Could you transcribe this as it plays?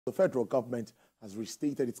The federal government has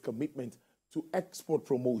restated its commitment to export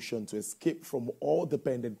promotion to escape from all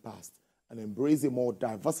dependent past and embrace a more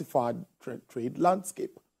diversified trade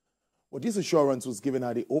landscape. Well, this assurance was given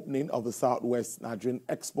at the opening of the Southwest Nigerian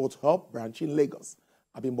Export Hub branch in Lagos.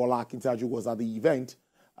 Abimbola Akintaju was at the event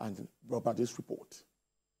and brought back this report.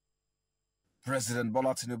 President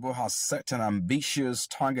Bola Tinubu has set an ambitious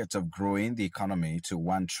target of growing the economy to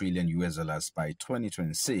 $1 trillion by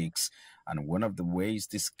 2026, and one of the ways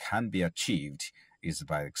this can be achieved is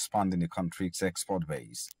by expanding the country's export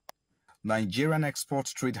base. Nigerian Export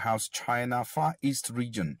Trade House China Far East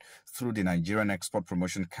region, through the Nigerian Export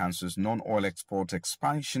Promotion Council's Non-Oil Export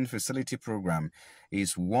Expansion Facility Program,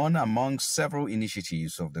 is one among several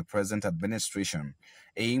initiatives of the present administration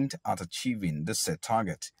aimed at achieving the set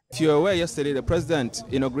target. If you're aware, yesterday the President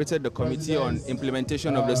inaugurated the Committee on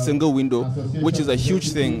Implementation of the Single Window, which is a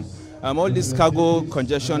huge thing. All these cargo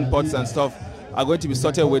congestion ports and stuff are going to be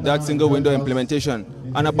sorted with that single window implementation.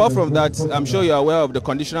 And apart from that, I'm sure you're aware of the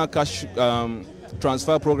conditional cash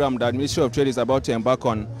transfer program that Ministry of Trade is about to embark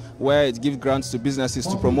on, where it gives grants to businesses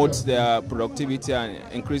to promote their productivity and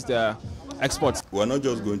increase their exports. We're not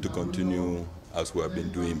just going to continue as we have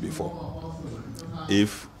been doing before.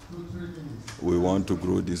 If we want to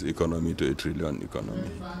grow this economy to a trillion economy,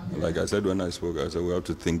 like I said when I spoke, I said we have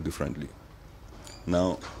to think differently.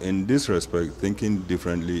 Now, in this respect, thinking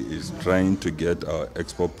differently is trying to get our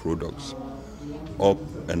export products up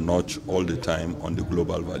a notch all the time on the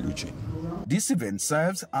global value chain. This event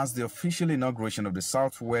serves as the official inauguration of the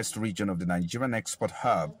Southwest region of the Nigerian Export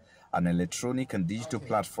Hub, an electronic and digital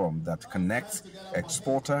platform that connects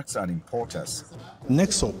exporters and importers.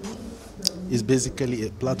 NextUp is basically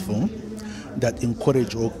a platform that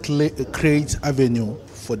encourages or creates avenue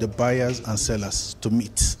for the buyers and sellers to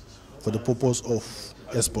meet for the purpose of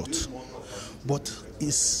export. But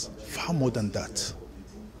it's far more than that.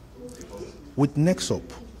 With NextUp,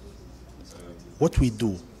 what we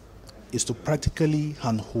do is to practically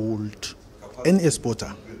handhold any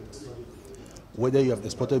exporter, whether you have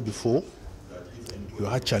exported before, you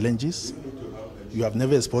had challenges, you have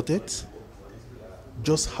never exported,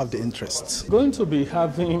 just have the interest. Going to be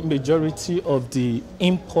having majority of the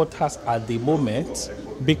importers at the moment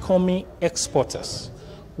becoming exporters.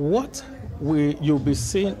 What you'll be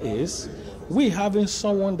seeing is we having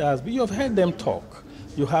someone that you have heard them talk.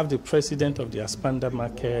 You have the president of the Aspanda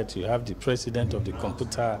market, you have the president of the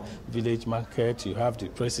Computer Village market, you have the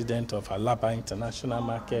president of Alaba International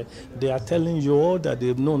market. They are telling you all that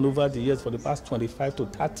they've known over the years for the past 25 to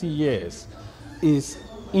 30 years is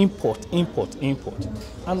import, import, import.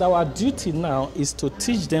 And our duty now is to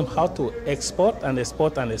teach them how to export and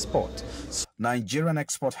export and export. Nigerian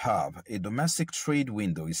Export Hub, a domestic trade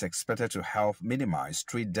window, is expected to help minimize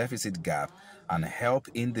trade deficit gap and help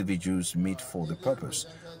individuals meet for the purpose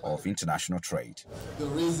of international trade. The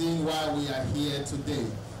reason why we are here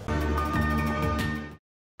today.